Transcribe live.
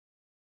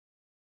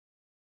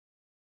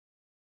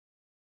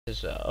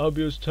There's an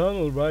obvious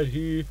tunnel right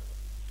here.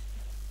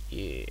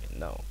 Yeah,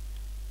 no.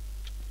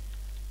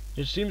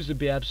 There seems to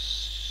be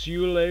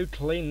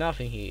absolutely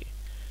nothing here.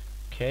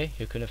 Okay,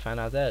 you couldn't find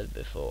out that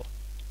before.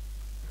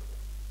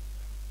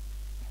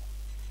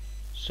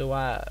 So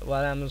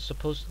what am I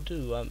supposed to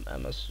do?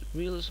 I'm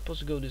really supposed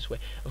to go this way.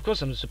 Of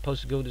course I'm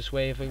supposed to go this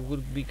way. If I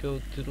would be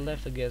go to the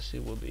left, I guess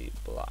it would be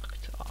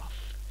blocked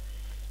off.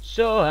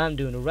 So I'm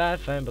doing the right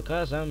thing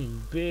because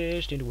I'm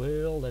bitched in the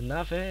world and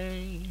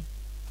nothing.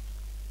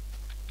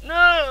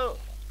 No!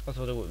 I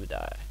thought I would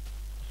die.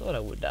 I thought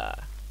I would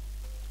die.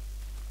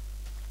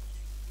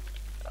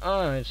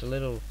 Oh, it's a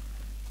little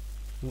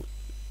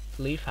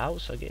leaf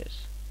house, I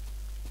guess.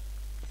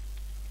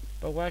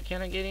 But why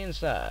can't I get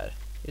inside?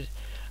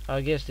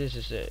 I guess this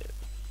is a,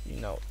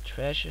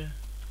 treasure.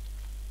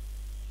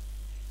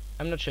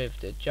 I'm not sure if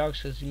the jocks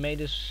who made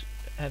this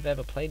have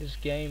ever played this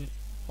game,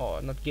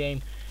 or not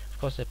game. Of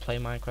course they play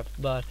Minecraft,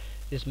 but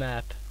this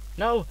map.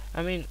 No,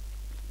 I mean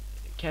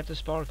Captain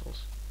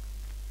Sparkles.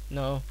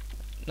 No,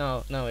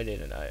 I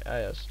didn't.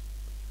 I just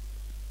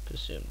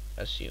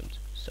assumed.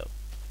 So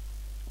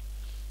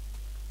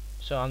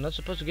I'm not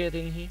supposed to get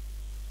in here.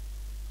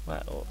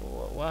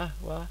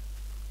 What?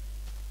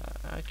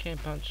 I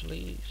can't punch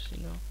leaves,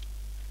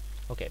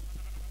 Okay,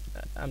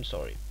 I'm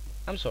sorry.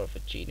 I'm sorry for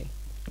cheating.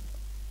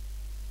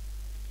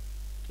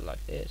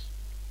 Like this.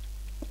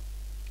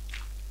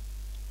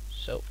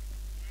 So,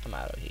 I'm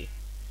out of here.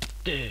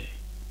 Duh.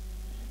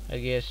 I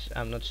guess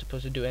I'm not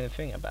supposed to do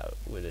anything about it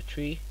with a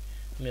tree.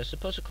 I'm just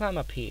supposed to climb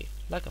up here,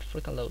 like a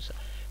freaking loser.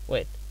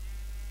 Wait.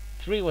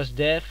 3 was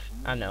death,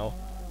 I know.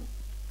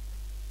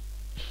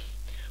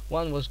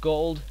 1 was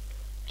gold,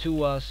 2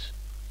 was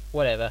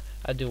whatever.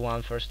 I do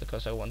 1 first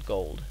because I want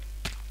gold.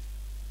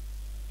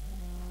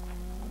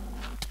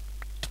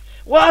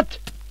 What?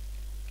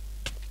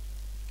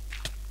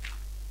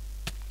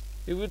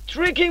 You were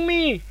tricking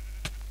me!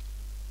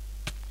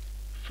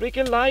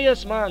 Freaking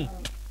liars, man!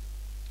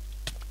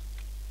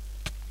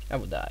 I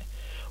will die.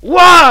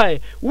 Why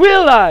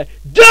will I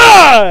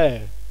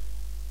die?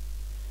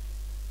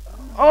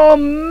 Oh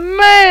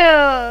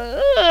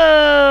man!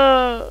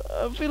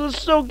 I feel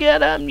so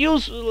good. I'm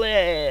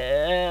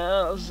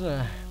useless.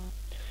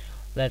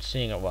 Let's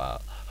sing a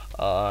while.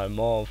 I'm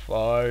on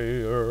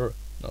fire.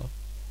 No,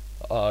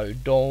 I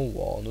don't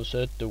want to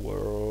set the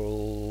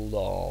world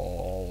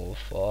on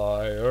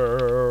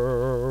fire.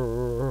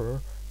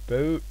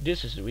 But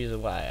this is the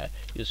reason why I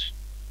use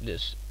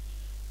this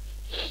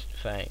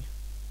thing.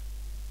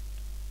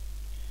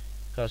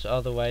 Because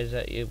otherwise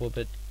it would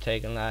be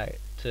taking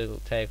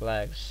take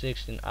like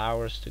 16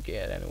 hours to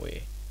get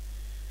anyway.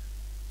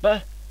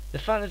 But the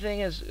funny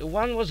thing is,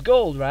 1 was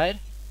gold, right?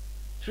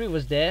 3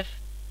 was death.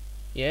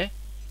 Yeah,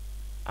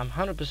 I'm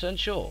 100%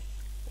 sure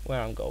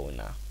where I'm going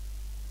now.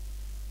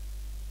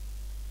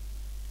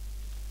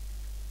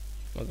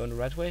 Am I going the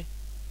right way?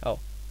 Oh,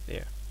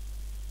 there.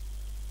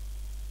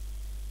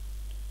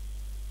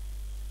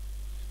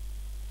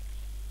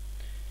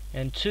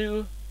 And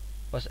 2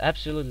 was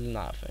absolutely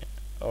nothing.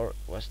 Or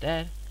was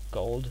that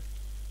gold?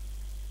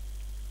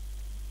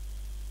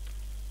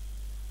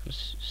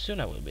 Soon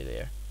I will be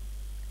there.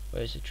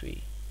 Where is the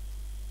tree?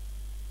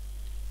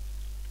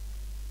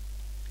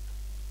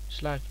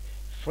 It's like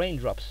frame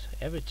drops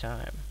every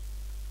time.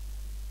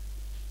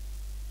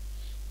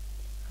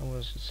 I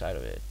was inside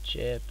of a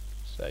chip,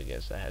 so I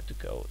guess I had to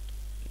go.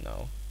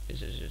 No,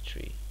 this is a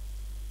tree.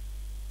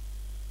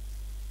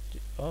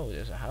 Oh,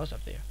 there's a house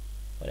up there.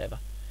 Whatever.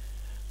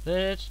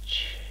 Let's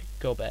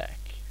go back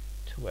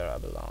to where I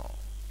belong.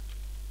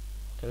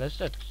 Okay, let's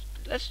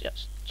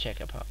just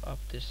check up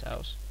this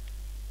house.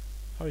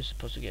 How are you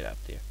supposed to get up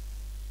there?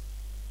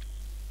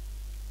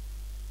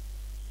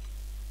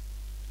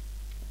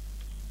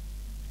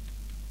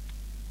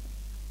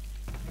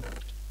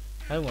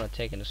 I don't want to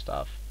take any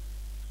stuff.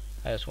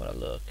 I just want to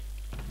look.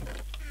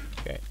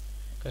 Okay,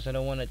 because I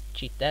don't want to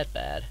cheat that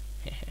bad.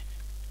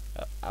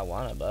 I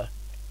wanna, but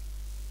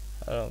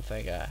I don't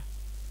think I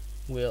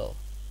will.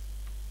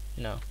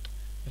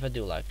 If I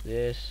do like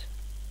this,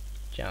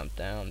 jump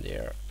down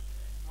there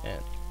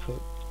and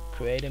put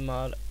creative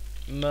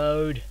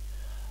mode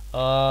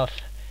off,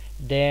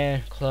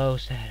 then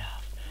close that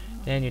off,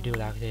 then you do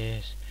like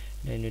this,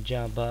 then you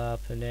jump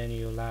up, and then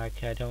you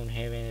like, I don't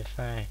have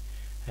anything,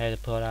 I had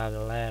to put out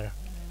the ladder.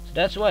 So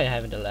that's why I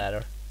haven't the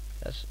ladder.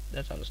 That's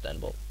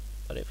understandable.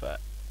 But if I,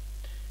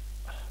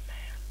 oh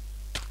man,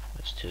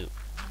 that's 2.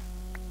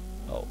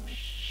 Oh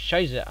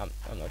shiza,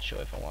 I'm not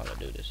sure if I want to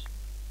do this.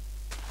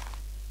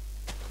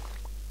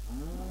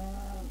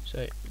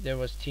 So there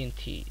was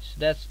TNT. So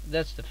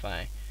that's the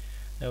fine.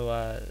 There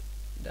was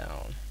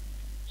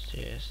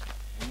downstairs.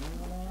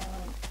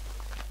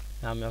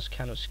 Now I'm just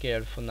kind of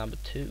scared for number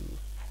 2.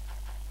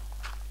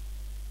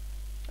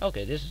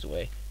 Okay, this is the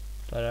way,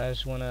 but I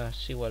just wanna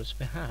see what's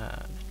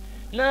behind.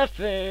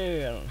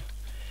 Nothing.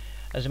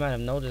 As you might have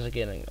noticed, I'm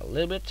getting a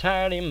little bit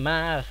tired in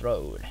my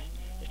throat.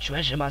 The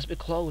treasure must be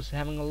close.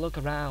 Having a look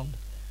around.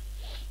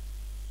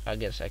 I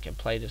guess I can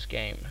play this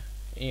game.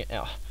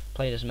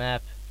 Play this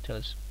map till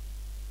it's.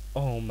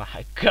 Oh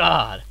my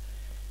God!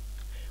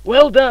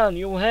 Well done!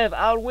 You have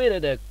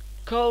outwitted the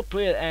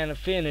culprit and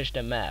finished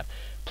the map.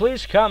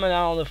 Please comment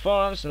on the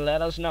forums and let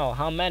us know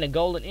how many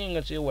golden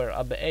ingots you were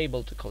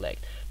able to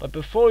collect. But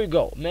before you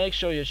go, make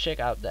sure you check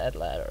out that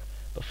letter.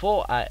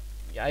 Before I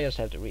just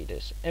have to read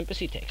this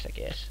NPC text, I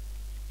guess.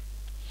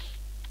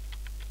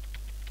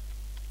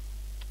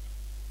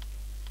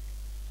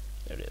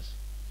 There it is.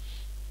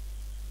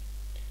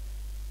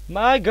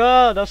 My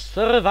God, a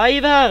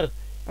survivor!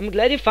 I'm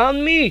glad you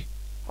found me.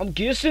 I'm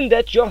guessing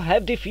that you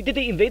have defeated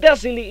the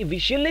invaders in the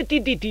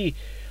vicinity.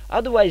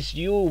 Otherwise,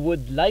 you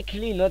would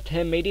likely not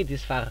have made it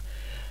this far.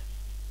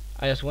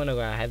 I just wonder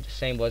why I have the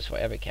same voice for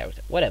every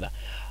character. Whatever.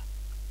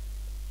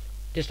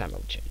 This time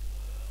I'll change.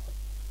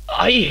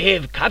 I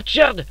have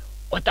captured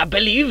what I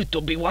believe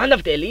to be one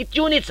of the elite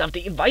units of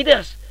the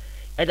invaders,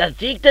 and I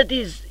think that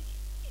is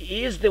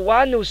the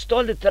one who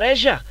stole the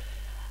treasure.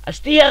 I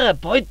steer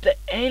point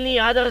any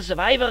other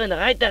survivor in the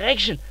right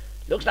direction.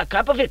 Looks like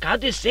Copperfield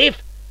County is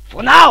safe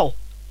for now.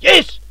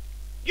 Yes.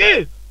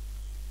 Yeah.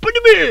 Put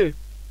me.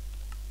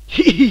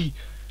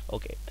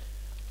 Okay,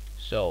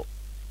 so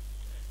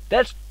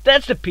that's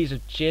the piece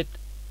of shit.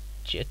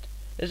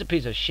 That's a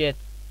piece of shit.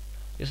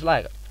 It's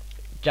like a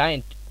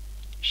giant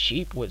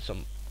sheep with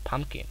some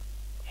pumpkin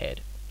head.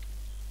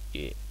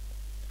 Yeah.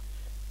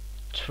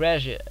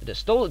 Treasure, the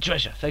stolen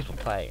treasure. Thanks for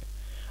playing.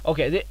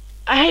 Okay,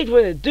 I hate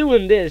when they're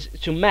doing this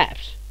to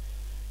maps.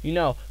 You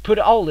know, put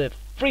all the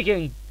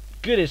freaking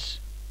goodies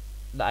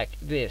like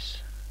this.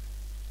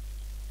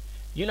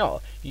 You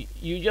know,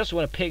 you just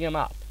want to pick them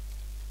up,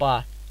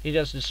 but he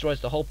just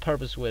destroys the whole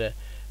purpose with a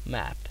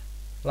map,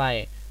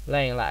 laying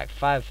like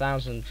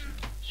 5,000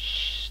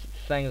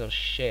 things of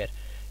shit.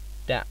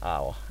 That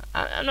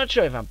I'm not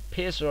sure if I'm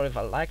pissed or if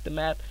I like the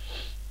map,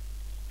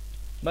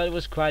 but it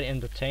was quite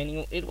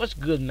entertaining. It was a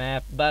good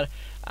map, but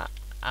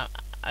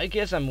I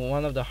guess I'm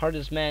one of the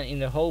hardest men in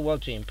the whole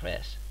world to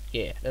impress.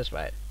 Yeah, that's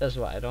right. That's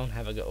why I don't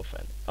have a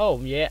girlfriend. Oh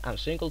yeah, I'm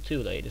single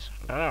too, ladies.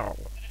 Oh,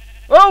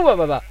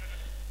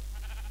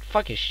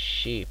 fuck a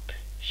sheep.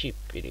 Sheep.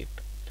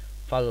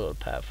 Follow the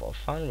path for a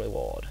fun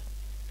reward.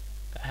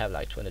 I have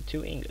like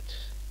 22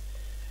 ingots.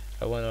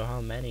 I wonder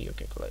how many you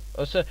can collect.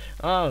 Also,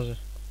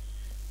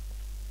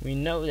 we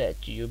know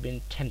that you've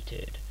been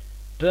tempted.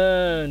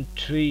 Burn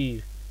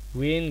tree.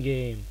 Win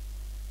game.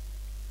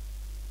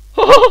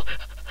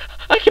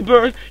 I can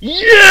burn.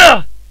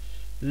 Yeah!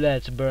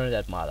 Let's burn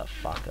that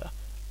motherfucker.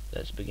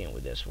 Let's begin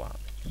with this one.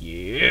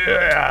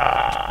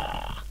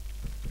 Yeah!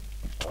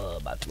 Oh,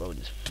 my throat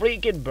is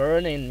freaking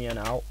burning, you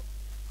know.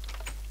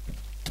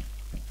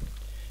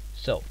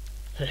 So,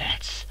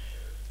 let's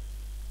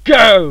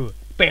go!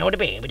 I don't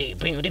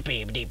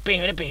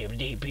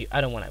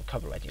want to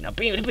copyright you now.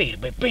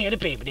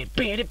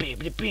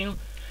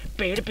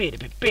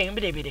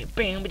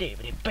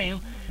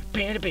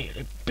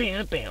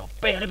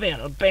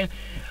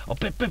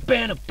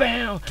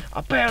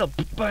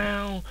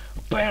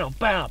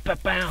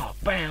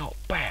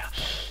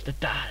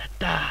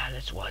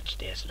 Let's watch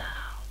this now.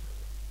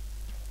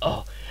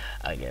 Oh,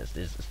 I guess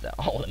this is the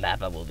only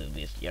map I will do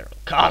this year.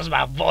 Cause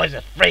my voice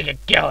is freaking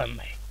killing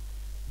me.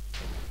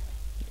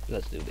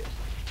 Let's do this.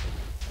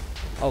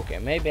 Okay,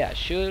 maybe I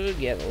should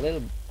get a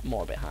little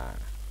more behind.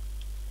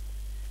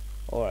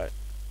 Or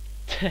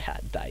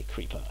die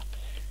creeper.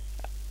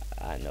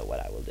 I know what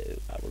I will do.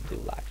 I will do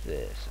like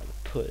this. I will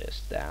put this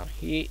down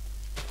here.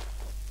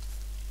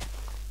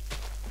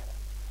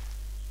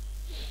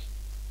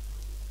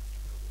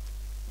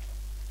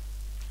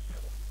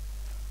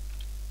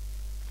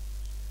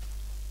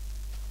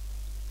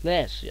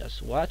 Let's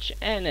just watch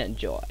and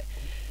enjoy.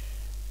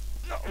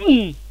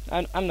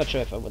 I'm not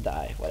sure if I will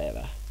die.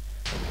 Whatever.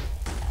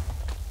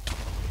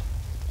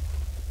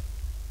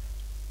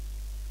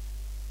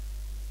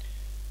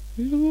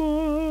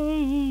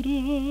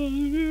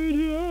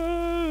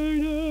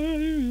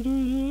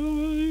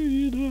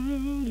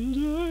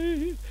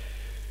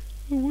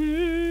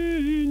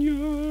 When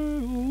you're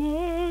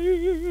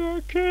alive,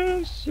 I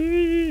can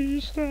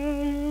see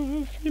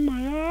stuff in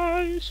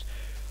my eyes.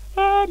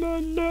 I'm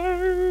a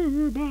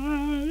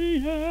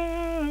nobody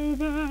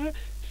ever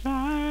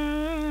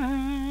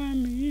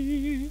find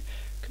me,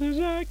 'cause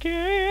I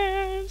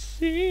can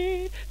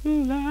see the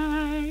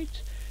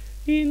light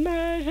in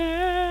my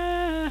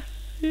eyes.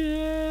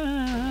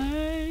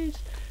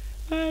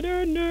 I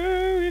don't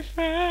know if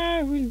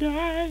I will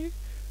die,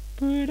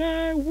 but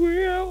I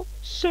will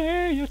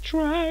say I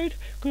tried,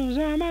 'cause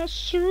I'm a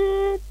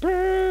Superman.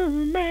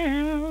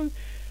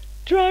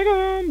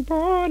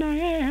 Dragonborn I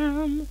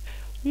am,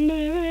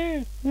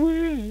 living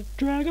with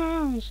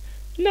dragons,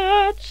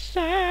 not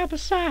side by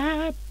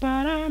side,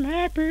 but I'm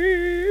happy.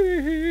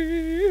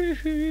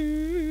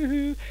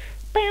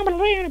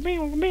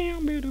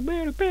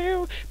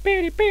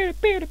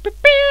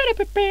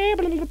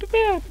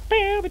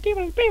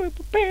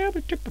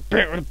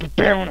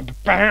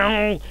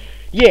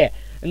 Yeah,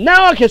 and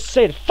now I can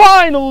say it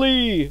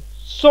finally.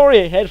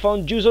 Sorry,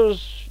 headphone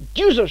users.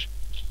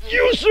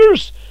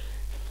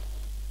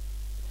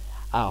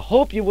 I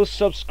hope you will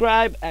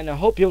subscribe, and I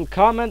hope you will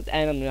comment,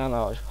 and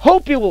I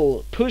hope you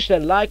will push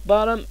that like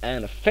button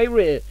and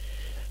favorite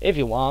If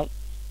you want.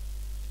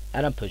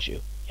 I don't push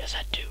you. Yes,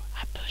 I do.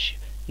 I push you.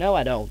 No,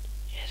 I don't.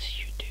 Yes,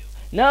 you do.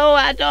 No,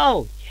 I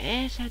don't.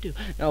 Yes, I do.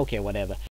 Okay, whatever.